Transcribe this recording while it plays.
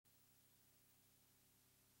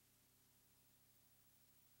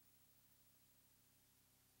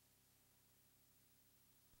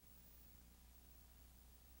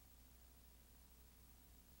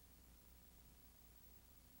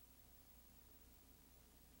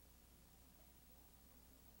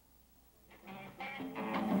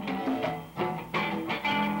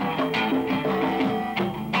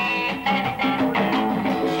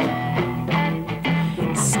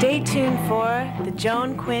tuned for the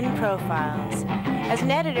Joan Quinn Profiles. As an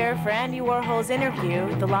editor for Andy Warhol's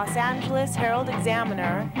Interview, the Los Angeles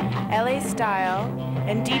Herald-Examiner, LA Style,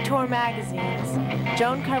 and Detour magazines,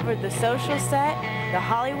 Joan covered the social set, the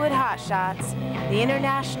Hollywood hotshots, the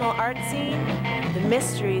international art scene, the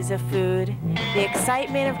mysteries of food, the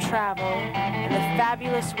excitement of travel, and the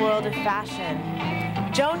fabulous world of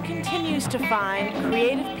fashion. Joan continues to find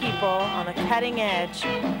creative people on the cutting edge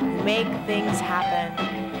who make things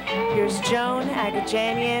happen. Here's Joan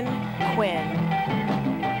Agajanian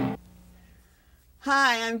Quinn.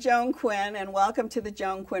 Hi, I'm Joan Quinn, and welcome to the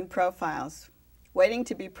Joan Quinn Profiles. Waiting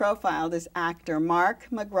to be profiled is actor Mark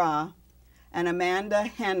McGraw and Amanda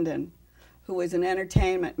Hendon, who is an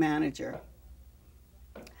entertainment manager.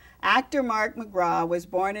 Actor Mark McGraw was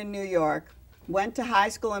born in New York, went to high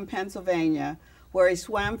school in Pennsylvania, where he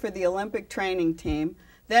swam for the Olympic training team,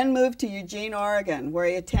 then moved to Eugene, Oregon, where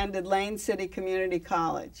he attended Lane City Community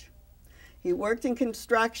College. He worked in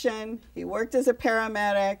construction, he worked as a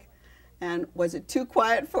paramedic, and was it too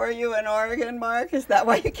quiet for you in Oregon, Mark? Is that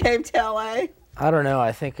why you came to LA? I don't know.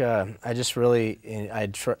 I think I just really, I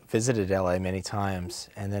visited LA many times,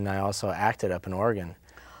 and then I also acted up in Oregon.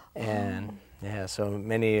 And yeah, so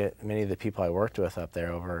many of the people I worked with up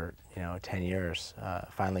there over 10 years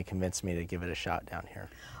finally convinced me to give it a shot down here.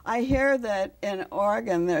 I hear that in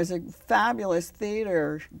Oregon there's a fabulous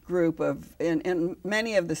theater group in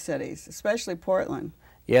many of the cities, especially Portland.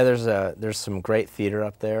 Yeah, there's some great theater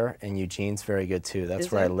up there, and Eugene's very good too.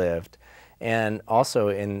 That's where I lived. And also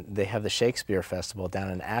they have the Shakespeare Festival down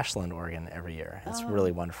in Ashland, Oregon every year. It's a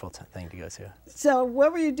really wonderful thing to go to. So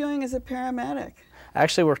what were you doing as a paramedic? I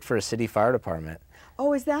actually worked for a city fire department.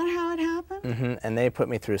 Oh, is that how it happened? Mm-hmm. And they put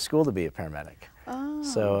me through school to be a paramedic. Oh.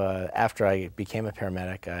 So after I became a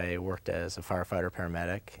paramedic, I worked as a firefighter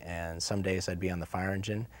paramedic, and some days I'd be on the fire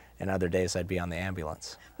engine, and other days I'd be on the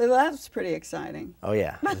ambulance. But that's pretty exciting. Oh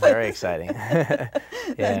yeah, it's very exciting. Yeah.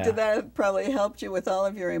 That probably helped you with all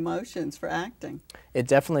of your emotions for acting. It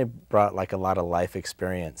definitely brought like a lot of life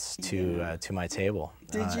experience to my table.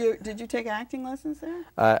 Did you take acting lessons there?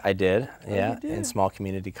 I did, yeah, you did? in small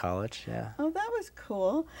community college, yeah. Oh, that was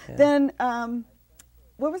cool. Yeah. Then,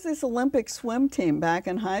 what was this Olympic swim team back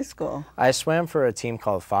in high school? I swam for a team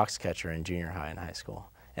called Foxcatcher in junior high and high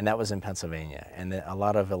school. And that was in Pennsylvania, and a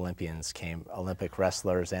lot of Olympians came, Olympic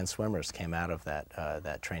wrestlers and swimmers came out of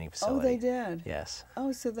that training facility. Oh, they did? Yes.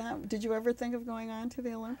 Oh, so did you ever think of going on to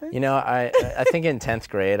the Olympics? You know, I think in 10th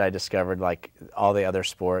grade I discovered like all the other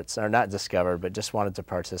sports, or not discovered, but just wanted to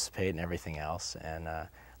participate in everything else, and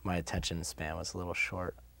my attention span was a little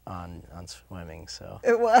short on swimming, so.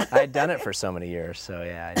 It was? I had done it for so many years, so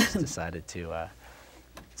yeah, I just decided to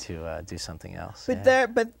do something else. But yeah.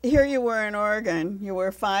 but here you were in Oregon. You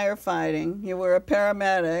were firefighting. You were a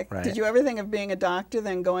paramedic. Right. Did you ever think of being a doctor,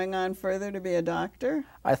 then going on further to be a doctor?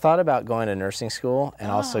 I thought about going to nursing school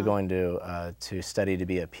and also going to study to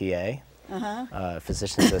be a PA,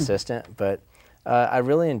 physician's assistant. But I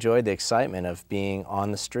really enjoyed the excitement of being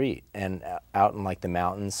on the street and out in like the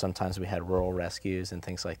mountains. Sometimes we had rural rescues and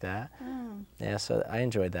things like that. Yeah, so I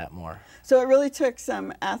enjoyed that more. So it really took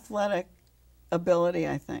some athletic ability,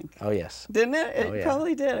 I think. Oh, yes. Didn't it? It yeah.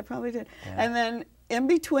 probably did. It probably did. Yeah. And then in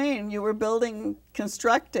between, you were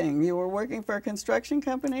constructing. You were working for a construction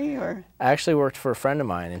company, or? I actually worked for a friend of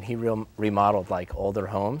mine, and he remodeled like older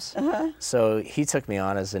homes. So he took me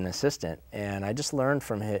on as an assistant, and I just learned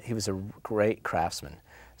from him. He was a great craftsman.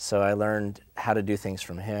 So I learned how to do things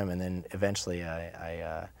from him, and then eventually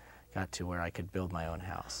I got to where I could build my own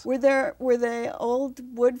house. Were they old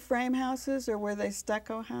wood frame houses, or were they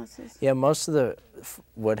stucco houses? Yeah, most of the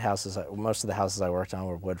most of the houses I worked on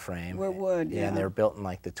were wood frame. Were wood, yeah. And they were built in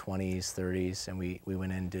like the 20s, 30s, and we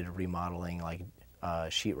went in and did remodeling, like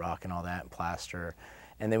sheetrock and all that, and plaster.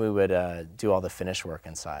 And then we would do all the finish work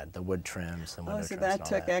inside, the wood trims, the window trims. So that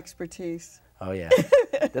took expertise. Oh yeah,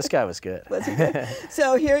 this guy was good. Was he good?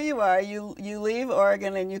 So here you are, you leave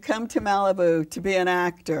Oregon and you come to Malibu to be an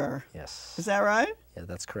actor. Yes. Is that right? Yeah,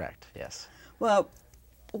 that's correct, yes. Well,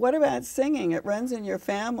 what about singing? It runs in your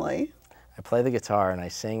family. I play the guitar and I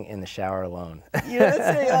sing in the shower alone. You don't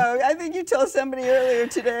sing? Oh, I think you told somebody earlier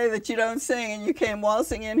today that you don't sing, and you came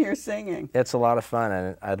waltzing in here singing. It's a lot of fun,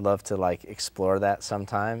 and I'd love to like explore that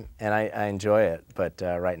sometime, and I enjoy it, but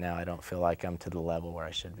right now I don't feel like I'm to the level where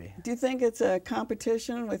I should be. Do you think it's a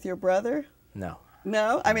competition with your brother? No.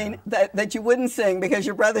 No? I mean, that you wouldn't sing because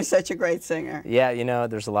your brother's such a great singer. Yeah, you know,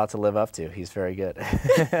 there's a lot to live up to. He's very good.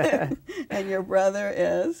 And your brother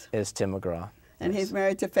is? Is Tim McGraw. And he's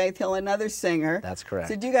married to Faith Hill, another singer. That's correct.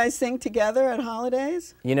 So do you guys sing together at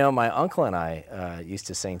holidays? You know, my uncle and I used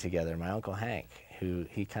to sing together. My Uncle Hank,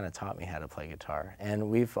 he kind of taught me how to play guitar. And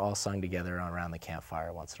we've all sung together around the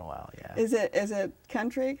campfire once in a while, yeah. Is it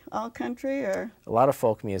country, all country, or? A lot of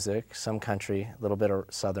folk music, some country, a little bit of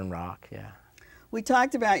southern rock, yeah. We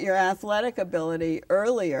talked about your athletic ability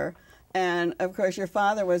earlier, and of course your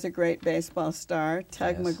father was a great baseball star,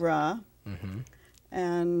 Tug Yes. McGraw. Mm-hmm.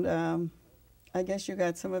 And I guess you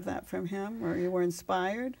got some of that from him, or you were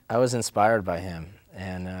inspired? I was inspired by him,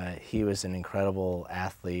 and he was an incredible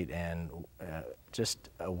athlete and just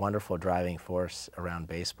a wonderful driving force around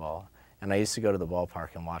baseball. And I used to go to the ballpark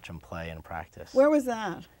and watch him play and practice. Where was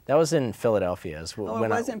that? That was in Philadelphia. Oh, it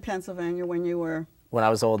was in Pennsylvania when you were... When I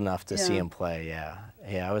was old enough to see Yeah. him play, yeah.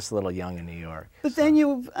 Yeah, I was a little young in New York. But so- then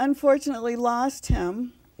you unfortunately lost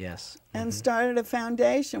him Yes. and started a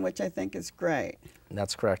foundation, which I think is great.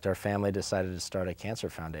 That's correct. Our family decided to start a cancer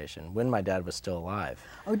foundation when my dad was still alive.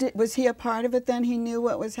 Oh, was he a part of it then? He knew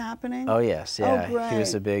what was happening? Oh, yes, yeah. Oh, great. He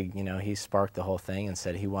was a big, he sparked the whole thing and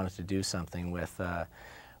said he wanted to do something with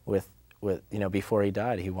before he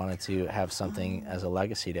died, he wanted to have something as a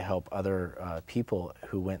legacy to help other people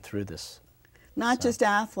who went through this. Not just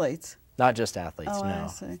athletes. Not just athletes, Oh, no. I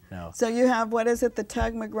see. No. So you have, what is it, the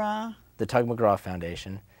Tug McGraw? The Tug McGraw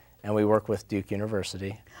Foundation, and we work with Duke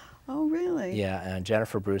University. Oh, really? Yeah, and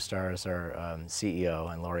Jennifer Brewstar is our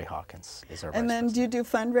CEO, and Lori Hawkins is our And vice then president. do you do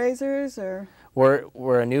fundraisers, or?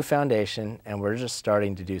 We're a new foundation, and we're just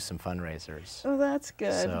starting to do some fundraisers. Oh, that's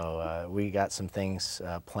good. So we got some things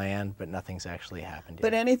planned, but nothing's actually happened yet.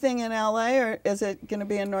 But anything in LA, or is it going to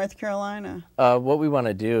be in North Carolina? What we want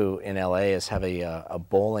to do in LA is have a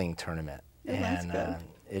bowling tournament. Oh,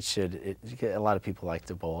 that's good. A lot of people like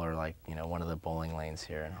to bowl, or like, one of the bowling lanes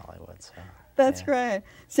here in Hollywood. So, That's yeah. great.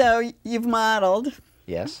 So you've modeled,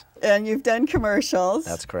 Yes, and you've done commercials.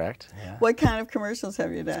 that's correct. Yeah. What kind of commercials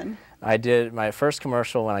have you done? I did my first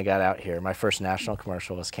commercial when I got out here. My first national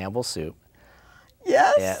commercial was Campbell's Soup.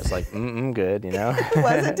 Yes? Yeah, it was like, good,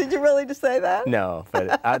 Was it? Did you really just say that? No,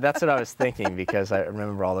 but that's what I was thinking, because I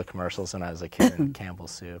remember all the commercials when I was a kid in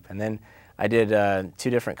Campbell's Soup. And then I did 2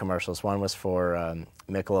 different commercials. One was for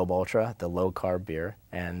Michelob Ultra, the low-carb beer,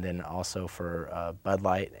 and then also for Bud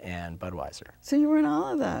Light and Budweiser. So you were in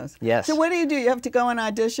all of those? Yes. So what do? You have to go and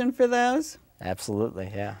audition for those?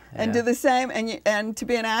 Absolutely, yeah. And yeah. do the same, and to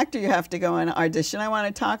be an actor you have to go and audition. I want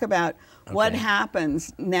to talk about what Okay.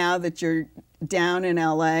 happens now that you're down in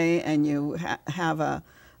LA and you have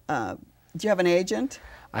do you have an agent?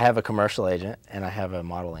 I have a commercial agent, and I have a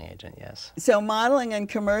modeling agent, yes. So modeling and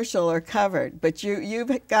commercial are covered, but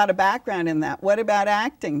you've got a background in that. What about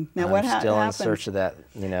acting? Now, what I'm still in happens? search of that,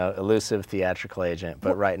 elusive theatrical agent,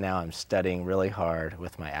 but right now I'm studying really hard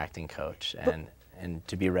with my acting coach and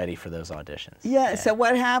to be ready for those auditions. Yeah, so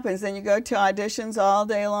what happens? Then you go to auditions all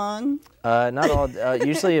day long? Not all,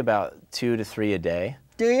 usually about 2 to 3 a day.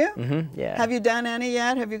 Do you? Mm-hmm, yeah. Have you done any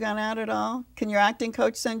yet? Have you gone out at all? Can your acting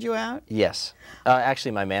coach send you out? Yes.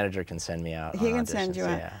 Actually, my manager can send me out. He on can send auditions, you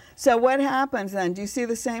out. Yeah. So what happens then? Do you see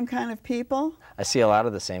the same kind of people? I see a lot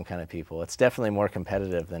of the same kind of people. It's definitely more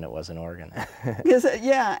competitive than it was in Oregon.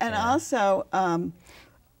 Yeah, and also,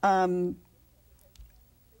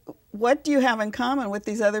 what do you have in common with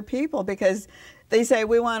these other people? Because they say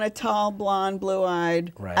we want a tall, blonde,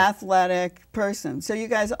 blue-eyed, Right. athletic person. So you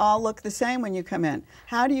guys all look the same when you come in.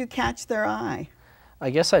 How do you catch their eye? I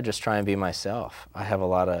guess I just try and be myself. I have a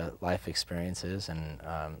lot of life experiences, and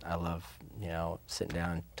I love, sitting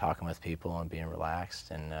down and talking with people and being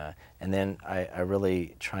relaxed. And then I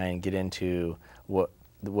really try and get into what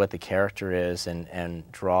the character is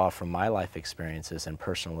and draw from my life experiences and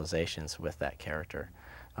personalizations with that character.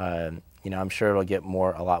 I'm sure it'll get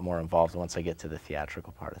a lot more involved once I get to the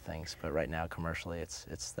theatrical part of things. But right now, commercially,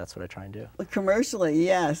 that's what I try and do. Well, commercially,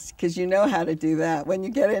 yes, because you know how to do that. When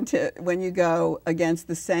you go against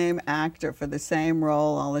the same actor for the same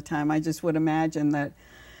role all the time, I just would imagine that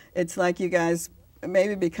it's like you guys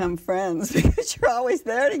maybe become friends because you're always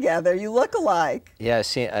there together. You look alike. Yeah,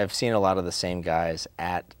 I've seen a lot of the same guys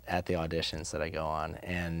at the auditions that I go on,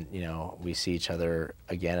 and we see each other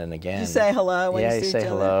again and again. You say hello when yeah, you see say each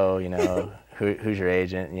other. hello. Who's your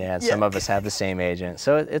agent? Yeah, and some of us have the same agent,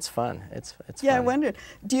 so it's fun. It's Yeah, fun. I wondered.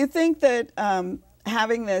 Do you think that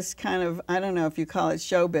having this kind of, I don't know if you call it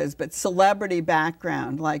showbiz, but celebrity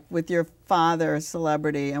background, like with your father a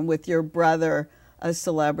celebrity and with your brother a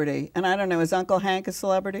celebrity, and I don't know, is Uncle Hank a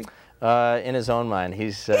celebrity? In his own mind,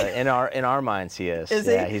 he's in our minds he is. Is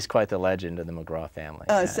yeah, he? He's quite the legend of the McGraw family.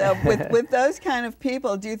 So with those kind of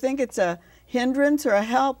people, do you think it's a hindrance or a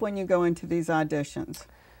help when you go into these auditions?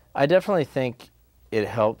 I definitely think it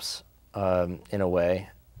helps in a way.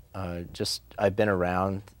 I've been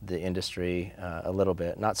around the industry a little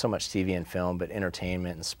bit, not so much TV and film, but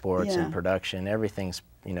entertainment and sports and production. Everything's,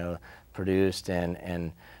 you know, produced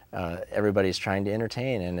and everybody's trying to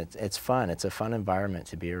entertain, and it's fun. It's a fun environment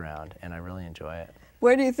to be around, and I really enjoy it.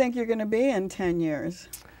 Where do you think you're going to be in 10 years?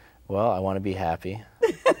 Well, I want to be happy,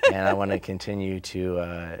 and I want to continue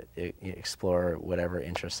to explore whatever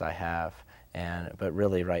interests I have. But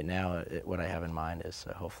really, right now, what I have in mind is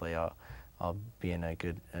hopefully I'll be in a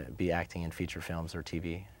good be acting in feature films or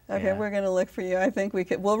TV. Okay, we're going to look for you. I think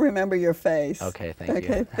we'll remember your face. Okay, thank you.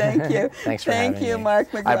 Okay, thank you. Thanks for having me. Thank you,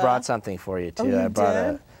 Mark McGraw. I brought something for you too. Oh, you I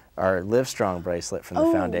brought did? Our Live Strong bracelet from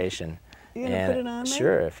the foundation. You gonna put it on me?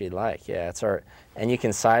 Sure, if you'd like. Yeah, it's and you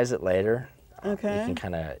can size it later. Okay.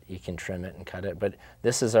 You can trim it and cut it. But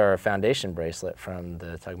this is our foundation bracelet from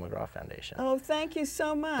the Tug McGraw Foundation. Oh, thank you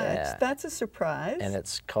so much. Yeah. That's a surprise. And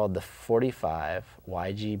it's called the 45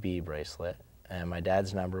 YGB bracelet. And my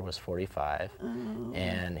dad's number was 45. Oh.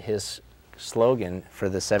 And his slogan for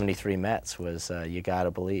the 73 Mets was, you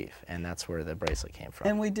gotta believe. And that's where the bracelet came from.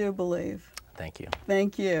 And we do believe. Thank you.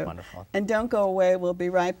 Thank you. Wonderful. And don't go away. We'll be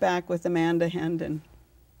right back with Amanda Hendon.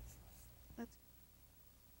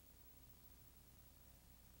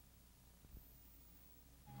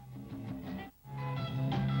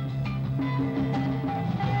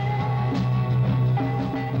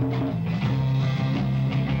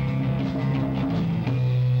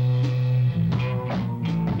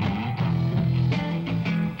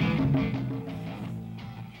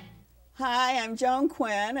 Hi, I'm Joan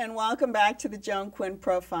Quinn, and welcome back to the Joan Quinn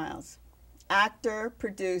Profiles. Actor,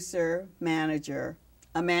 producer, manager,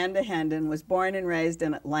 Amanda Hendon was born and raised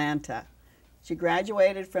in Atlanta. She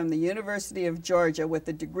graduated from the University of Georgia with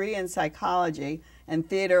a degree in psychology and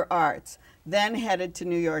theater arts, then headed to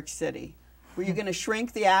New York City. Were you going to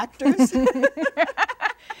shrink the actors?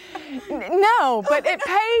 No, but it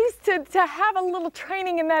pays to have a little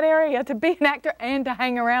training in that area, to be an actor and to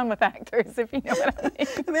hang around with actors, if you know what I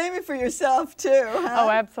mean. Maybe for yourself too, huh? Oh,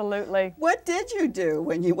 absolutely. What did you do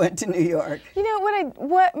when you went to New York? You know,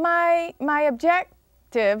 what my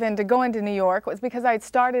objective into going to New York was because I'd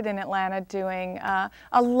started in Atlanta doing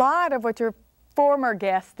a lot of what your former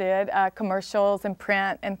guest did, commercials and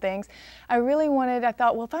print and things. I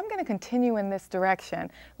thought, well, if I'm going to continue in this direction,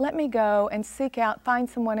 let me go and find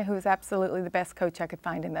someone who's absolutely the best coach I could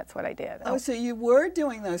find, and that's what I did. Oh, so you were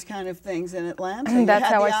doing those kind of things in Atlanta. That's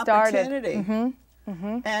how I started.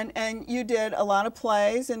 And you did a lot of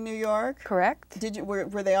plays in New York? Correct.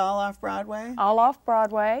 Were they all off Broadway? All off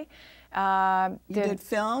Broadway. You did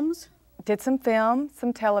films? Did some film,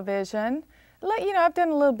 some television. You know, I've done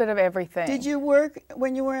a little bit of everything. Did you work,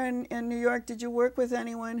 when you were in New York, did you work with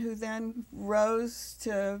anyone who then rose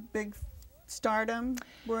to big stardom?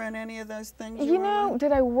 Were in any of those things you know,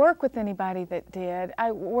 did I work with anybody that did?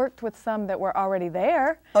 I worked with some that were already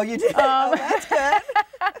there. Oh, you did? Oh, that's good.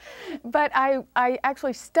 But I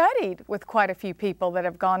actually studied with quite a few people that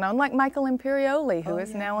have gone on, like Michael Imperioli, who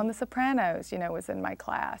is now on The Sopranos, you know, was in my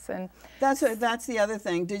class. And that's the other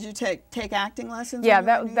thing. Did you take acting lessons? Yeah,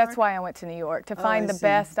 that's why I went to New York, to find the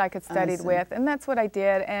best I could study with. And that's what I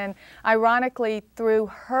did. And ironically, through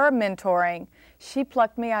her mentoring, she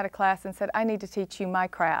plucked me out of class and said, I need to teach you my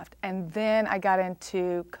craft. And then I got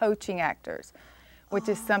into coaching actors, which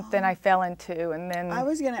is something I fell into. And then I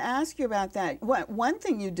was going to ask you about that. One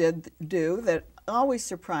thing you did do that always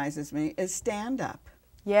surprises me is stand-up.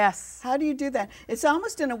 Yes. How do you do that? It's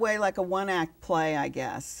almost in a way like a one-act play, I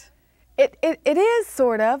guess. It is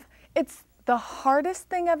sort of. It's the hardest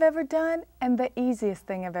thing I've ever done and the easiest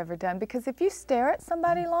thing I've ever done, because if you stare at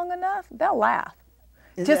somebody long enough, they'll laugh.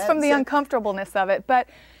 Just from the uncomfortableness of it. But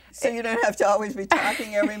so you don't have to always be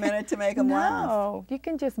talking every minute to make them laugh? No, you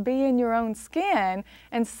can just be in your own skin,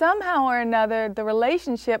 and somehow or another the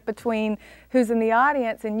relationship between who's in the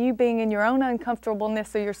audience and you being in your own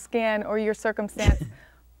uncomfortableness or your skin or your circumstance.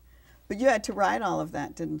 But you had to write all of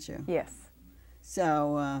that, didn't you? Yes.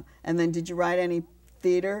 So, and then did you write any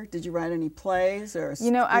theater? Did you write any plays or screenplays?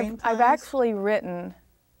 You know, I've actually written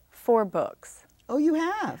 4 books. Oh, you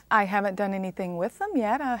have? I haven't done anything with them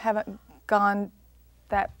yet. I haven't gone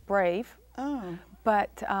that brave. Oh. But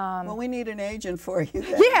well, we need an agent for you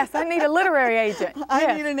then. Yes, I need a literary agent.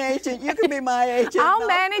 I need an agent. You can be my agent. I'll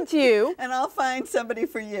manage you. And I'll find somebody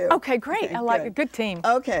for you. Okay, great. Okay, I like a good team.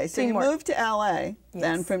 Okay, so Teamwork. You moved to LA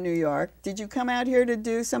then from New York. Did you come out here to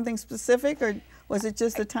do something specific, or was it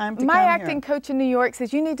just the time to come My here? acting coach in New York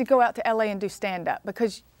says you need to go out to LA and do stand-up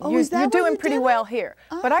because you're doing pretty well here.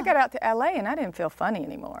 But I got out to LA and I didn't feel funny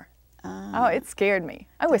anymore. Oh, it scared me.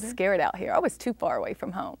 I was scared out here. I was too far away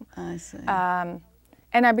from home. I see.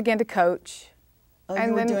 And I began to coach. Oh, and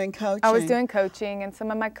you were then doing coaching. I was doing coaching, and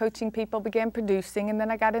some of my coaching people began producing, and then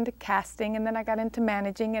I got into casting, and then I got into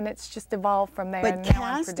managing, and it's just evolved from there. But and now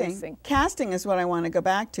I'm producing. casting is what I want to go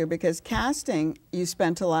back to, because casting, you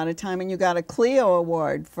spent a lot of time, and you got a Clio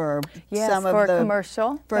Award for some of the... Yes, for a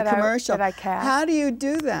commercial. For a commercial. That I cast. How do you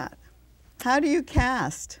do that? How do you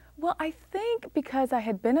cast? Well, I think because I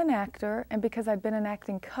had been an actor, and because I'd been an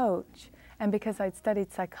acting coach, and because I'd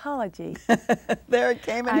studied psychology. There it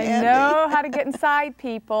came in handy. I know how to get inside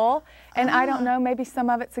people, and I don't know, maybe some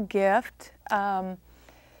of it's a gift,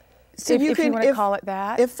 So if you want to call it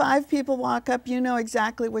that. If 5 people walk up, you know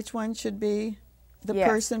exactly which one should be the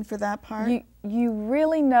person for that part? You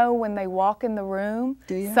really know when they walk in the room.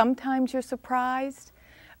 Do you? Sometimes you're surprised,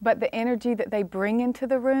 but the energy that they bring into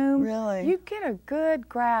the room, really? You get a good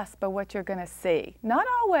grasp of what you're going to see. Not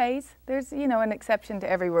always. There's, you know, an exception to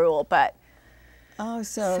every rule, but... Oh,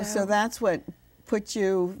 so that's what put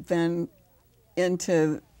you then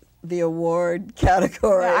into the award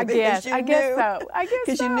category. Yeah, I guess so.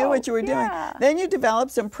 Because you knew what you were doing. Then you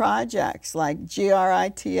developed some projects like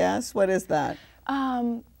GRITS. What is that?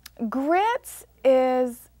 Grits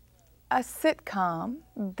is a sitcom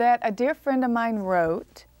that a dear friend of mine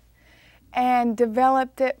wrote and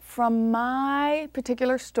developed it from my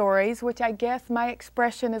particular stories, which I guess my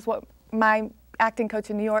expression is what my acting coach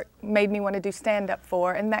in New York made me want to do stand-up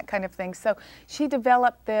for, and that kind of thing. So she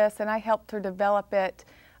developed this, and I helped her develop it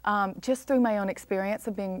just through my own experience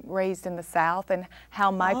of being raised in the South and how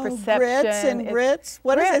my perception... Grits and grits?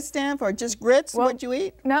 What does it stand for? Just grits, well, what you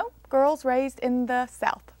eat? No, girls raised in the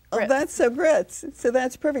South. Grits. Oh, that's so grits. So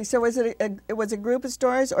that's perfect. So was it a group of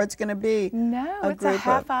stories, or it's going to be it's a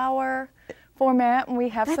half-hour format, and we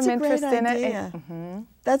have some interest in it.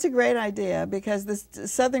 That's a great idea, because the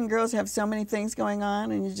Southern girls have so many things going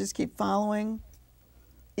on, and you just keep following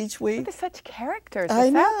each week. They're such characters. I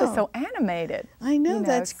know. The South is so animated. I know,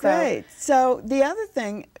 that's great. So the other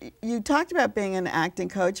thing, you talked about being an acting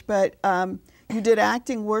coach, but you did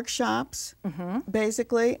acting workshops,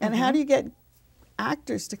 basically. And how do you get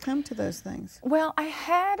actors to come to those things? Well, I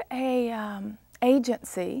had a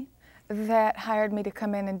agency that hired me to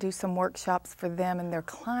come in and do some workshops for them and their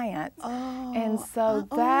clients. And so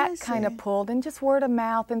that kind of pulled, and just word of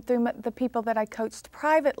mouth, and through the people that I coached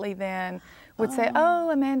privately then would say,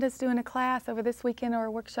 oh, Amanda's doing a class over this weekend or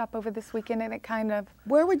a workshop over this weekend, and it kind of...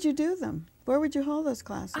 Where would you do them? Where would you hold those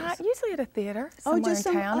classes? Usually at a theater somewhere in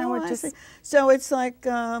town. I see. So it's like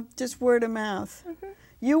just word of mouth.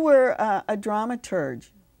 You were a dramaturge.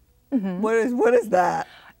 What is that?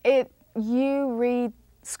 You read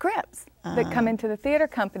scripts that come into the theater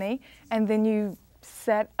company, and then you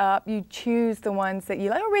set up, you choose the ones that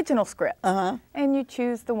you like, original scripts, and you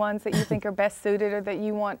choose the ones that you think are best suited, or that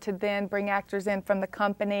you want to then bring actors in from the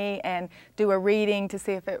company and do a reading to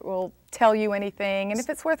see if it will tell you anything and if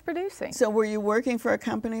it's worth producing. So were you working for a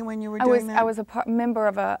company when you were doing that? I was a member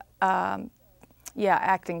of a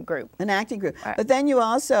acting group. An acting group. Right. But then you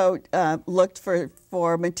also looked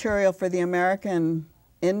for material for the American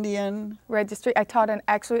Indian Registry. I taught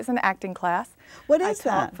actually it's an acting class. What is that?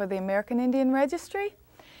 I taught for the American Indian Registry.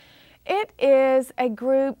 It is a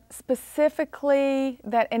group specifically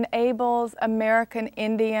that enables American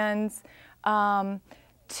Indians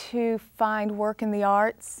to find work in the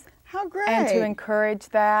arts. How great. And to encourage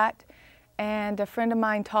that. And a friend of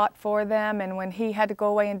mine taught for them, and when he had to go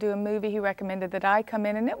away and do a movie, he recommended that I come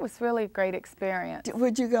in, and it was really a great experience.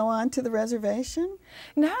 Would you go on to the reservation?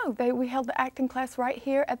 No, we held the acting class right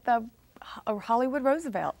here at the Hollywood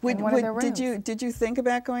Roosevelt in one of their rooms. Did you think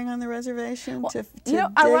about going on the reservation to you know,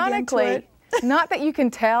 dig ironically, into it? Not that you can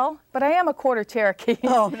tell, but I am a quarter Cherokee.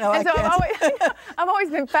 Oh, no, and I so can't. I've always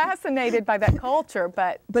been fascinated by that culture,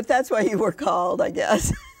 but that's why you were called, I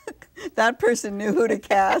guess. That person knew who to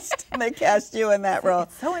cast, and they cast you in that role.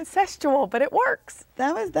 It's so incestual, but it works.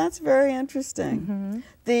 That's very interesting.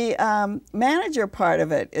 The manager part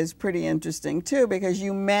of it is pretty interesting too, because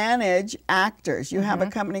you manage actors. You have a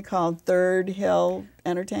company called Third Hill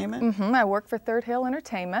Entertainment. I work for Third Hill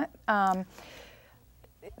Entertainment.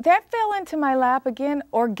 That fell into my lap again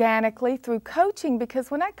organically through coaching, because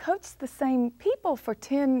when I coached the same people for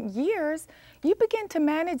 10 years, you begin to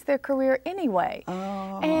manage their career anyway.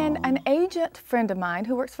 And an agent friend of mine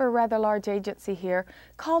who works for a rather large agency here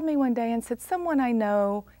called me one day and said, someone I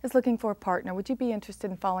know is looking for a partner. Would you be interested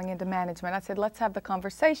in falling into management? I said, let's have the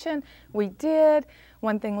conversation. We did.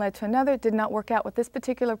 One thing led to another. It did not work out with this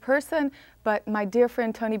particular person, but my dear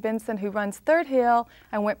friend Toni Benson, who runs Third Hill,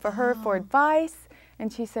 I went for her for advice.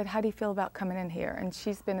 And she said, how do you feel about coming in here? And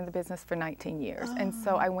she's been in the business for 19 years. And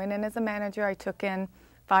so I went in as a manager. I took in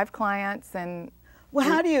 5 clients, and Well,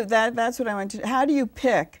 how do you, that's what I want to, how do you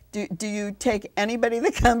pick? Do you take anybody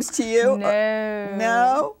that comes to you? No.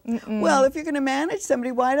 No? Mm-mm. Well, if you're going to manage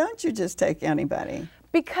somebody, why don't you just take anybody?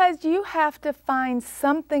 Because you have to find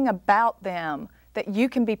something about them that you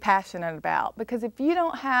can be passionate about. Because if you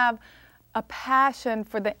don't have a passion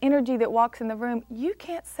for the energy that walks in the room, you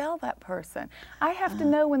can't sell that person. I have to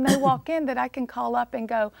know when they walk in that I can call up and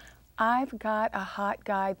go, I've got a hot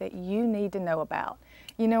guy that you need to know about.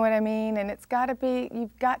 You know what I mean? And it's got to be,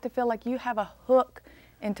 you've got to feel like you have a hook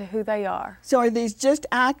into who they are. So are these just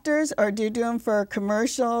actors, or do you do them for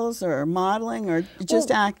commercials or modeling, or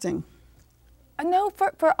just acting? No,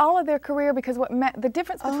 for all of their career, because the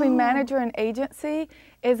difference between manager and agency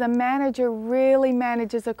is a manager really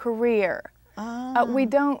manages a career. We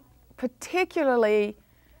don't particularly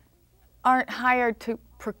aren't hired to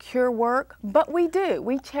procure work, but we do.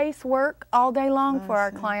 We chase work all day long for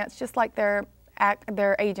our clients, just like their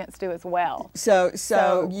agents do as well.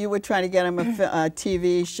 So you would try to get them a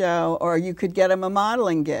TV show, or you could get them a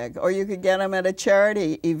modeling gig, or you could get them at a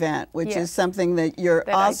charity event, which is something that you're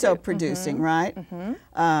also producing, right?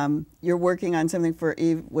 You're working on something for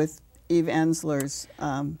with Eve Ensler's.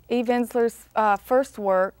 Eve Ensler's first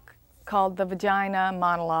work, called The Vagina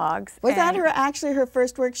Monologues. Was that actually her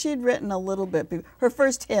first work? She'd written a little bit, her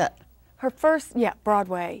first hit. Her first,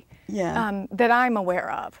 Broadway. Yeah. That I'm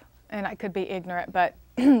aware of. And I could be ignorant, but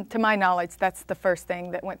to my knowledge, that's the first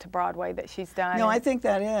thing that went to Broadway that she's done. No, I think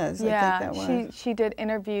that is. Yeah, I think that was. She did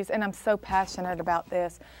interviews, and I'm so passionate about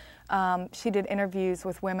this. She did interviews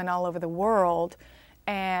with women all over the world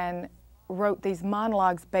and wrote these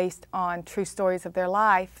monologues based on true stories of their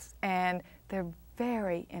lives, and they're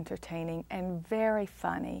very entertaining and very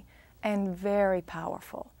funny and very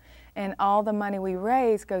powerful. And all the money we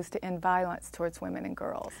raise goes to end violence towards women and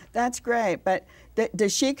girls. That's great, but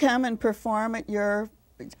does she come and perform at your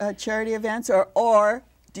charity events, or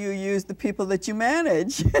do you use the people that you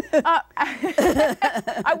manage?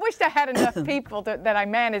 I wish I had enough people that I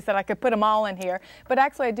manage that I could put them all in here. But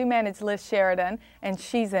actually, I do manage Liz Sheridan, and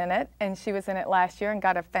she's in it, and she was in it last year and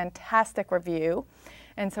got a fantastic review.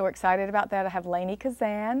 And so we're excited about that. I have Lainey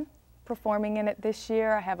Kazan performing in it this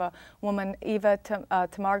year. I have a woman, Eva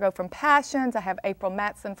Tamargo from Passions. I have April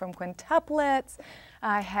Matson from Quintuplets.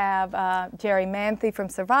 I have Jerry Manthe from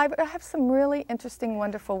Survivor. I have some really interesting,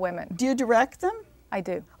 wonderful women. Do you direct them? I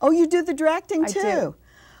do. Oh, you do the directing too? I do.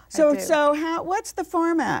 So what's the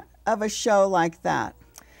format of a show like that?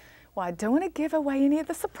 Well, I don't want to give away any of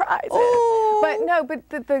the surprises. Oh. But no, but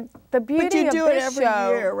the beauty of this show. But you do it every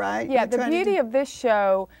year, right? Yeah, the beauty of this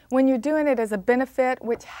show, when you're doing it as a benefit,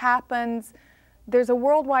 which happens, there's a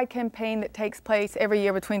worldwide campaign that takes place every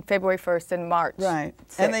year between February 1st and March 6th.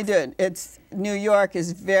 And they do it. It's New York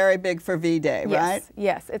is very big for V-Day, right?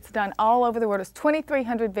 Yes, it's done all over the world. It's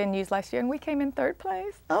 2,300 venues last year, and we came in 3rd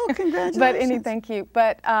place. Oh, congratulations. But thank you.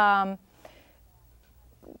 But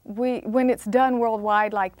when it's done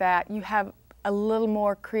worldwide like that, you have a little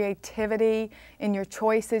more creativity in your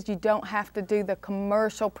choices. You don't have to do the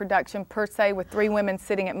commercial production per se with 3 women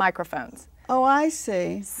sitting at microphones. Oh, I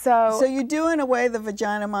see. So you do in a way the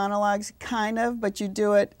Vagina Monologues, kind of, but you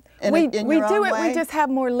do it in your own way? We just have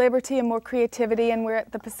more liberty and more creativity, and we're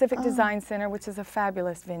at the Pacific Design Center, which is a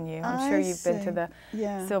fabulous venue. I'm sure you've been to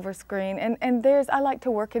the Silver Screen. And I like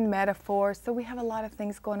to work in metaphors, so we have a lot of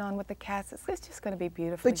things going on with the cast. It's just going to be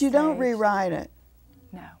beautiful. But you don't rewrite it.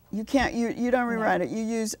 No. You can't, you don't rewrite it. You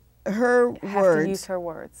use her words. You have to use her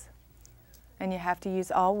words. And you have to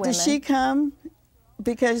use all women. Does she come?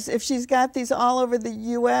 Because if she's got these all over the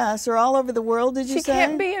U.S. or all over the world, did you say? She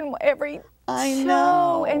can't be in every I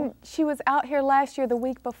know. And she was out here last year, the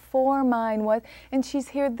week before mine was, and she's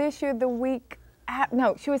here this year the week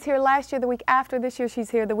no, she was here last year, the week after. This year she's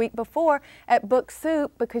here the week before at Book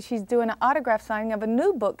Soup because she's doing an autograph signing of a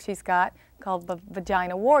new book she's got called The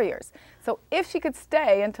Vagina Warriors. So if she could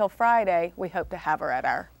stay until Friday, we hope to have her at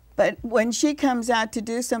our... But when she comes out to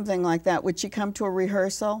do something like that, would she come to a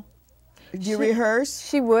rehearsal? Do you rehearse?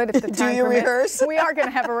 She would if the time Do you permits. rehearse? We are going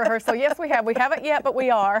to have a rehearsal. Yes, we have. We haven't yet, but we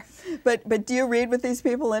are. But do you read with these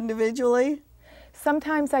people individually?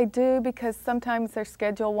 Sometimes I do because sometimes their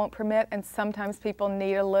schedule won't permit, and sometimes people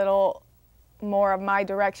need a little more of my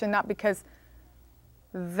direction, not because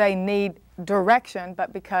they need direction,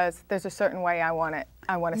 but because there's a certain way I want it.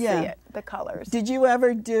 I want to see it, the colors. Did you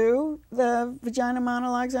ever do the Vagina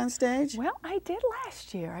Monologues on stage? Well, I did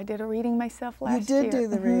last year. I did a reading myself last year. You did do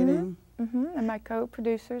the reading. And my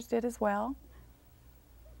co-producers did as well.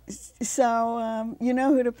 So you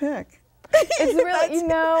know who to pick. It's really, you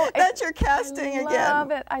know. That's your casting again. I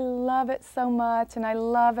love it. I love it so much, and I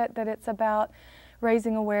love it that it's about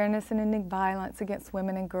raising awareness and ending violence against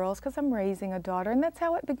women and girls because I'm raising a daughter. And that's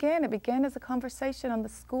how it began. It began as a conversation on the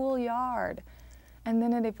schoolyard. And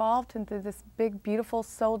then it evolved into this big, beautiful,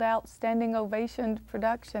 sold-out, standing ovation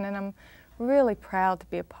production. And I'm really proud to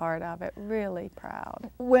be a part of it, really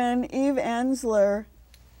proud. When Eve Ensler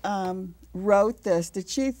wrote this, did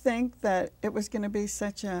she think that it was going to be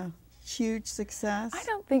such a huge success? I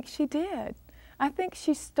don't think she did. I think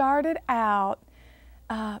she started out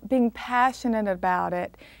being passionate about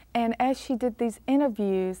it, and as she did these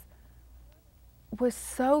interviews, was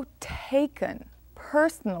so taken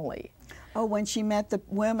personally. Oh, when she met the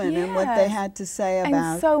women Yes. and what they had to say about.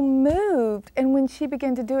 And so moved, and when she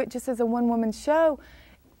began to do it just as a one-woman show,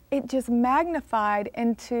 it just magnified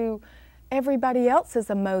into everybody else's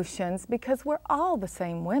emotions because we're all the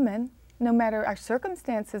same women. No matter, our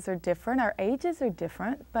circumstances are different, our ages are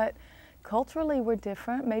different, but culturally we're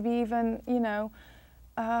different, maybe even, you know,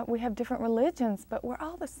 we have different religions, but we're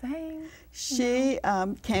all the same. She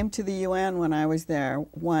came to the UN when I was there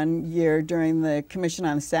one year during the Commission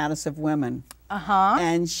on the Status of Women.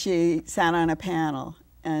 And she sat on a panel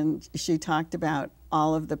and she talked about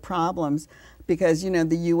all of the problems because, you know,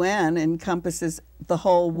 the UN encompasses the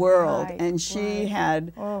whole world, Right, and she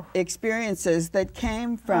had experiences that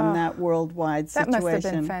came from that worldwide situation. That must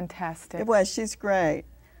have been fantastic. It was. She's great.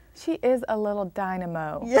 She is a little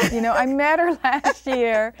dynamo. Yeah. You know, I met her last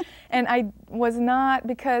year, and I was not,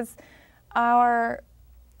 because our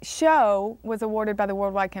show was awarded by the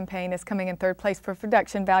Worldwide Campaign as coming in 3rd place for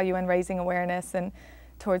production value and raising awareness and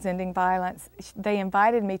towards ending violence. They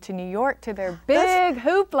invited me to New York to their big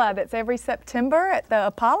hoopla that's every September at the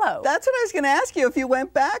Apollo. That's what I was going to ask you, if you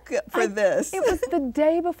went back for this. It was the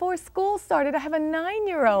day before school started. I have a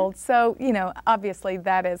 9-year-old, so, you know, obviously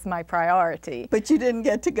that is my priority. But you didn't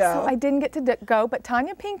get to go. So I didn't get to go, but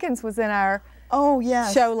Tanya Pinkins was in our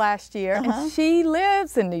yes. show last year, and she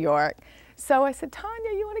lives in New York. So I said,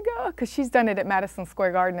 Tanya, you want to go? Because she's done it at Madison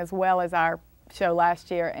Square Garden as well as our show last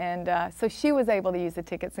year, and so she was able to use the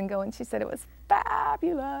tickets and go, and she said it was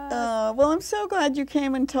fabulous. Well, I'm so glad you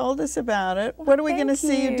came and told us about it. What are we going to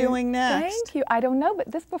see you doing next? Thank you. I don't know, but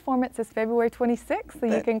this performance is February 26th, so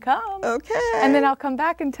you can come. Okay. And then I'll come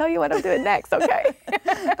back and tell you what I'm doing next, okay?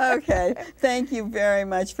 Okay. Thank you very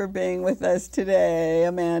much for being with us today,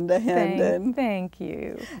 Amanda Hendon. Thank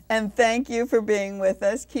you. And thank you for being with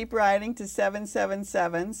us. Keep writing to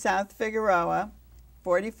 777 South Figueroa,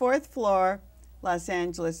 44th floor, Los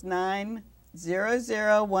Angeles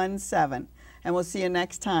 90017. And we'll see you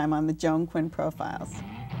next time on the Joan Quinn Profiles.